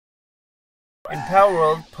In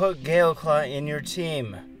Palworld, put Galeclaw in your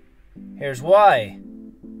team. Here's why.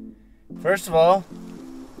 First of all,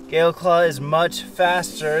 Galeclaw is much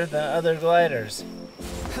faster than other gliders.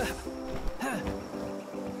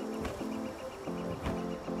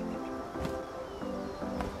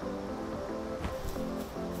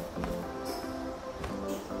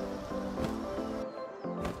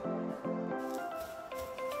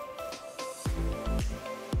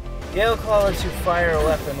 Galeclaw lets you fire a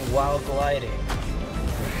weapon while gliding.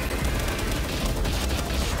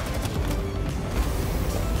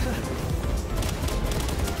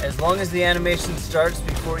 As long as the animation starts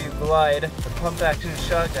before you glide, the pump-action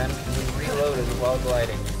shotgun can be reloaded while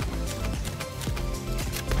gliding.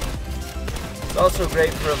 It's also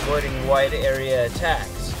great for avoiding wide area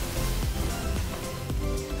attacks.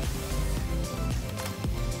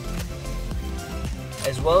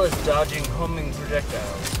 As well as dodging homing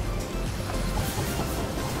projectiles.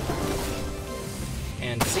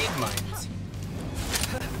 And seed mines.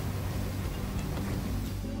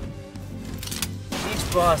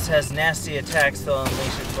 Each boss has nasty attacks they'll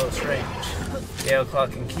unleash at close range.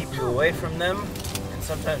 Galeclaw can keep you away from them, and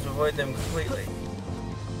sometimes avoid them completely.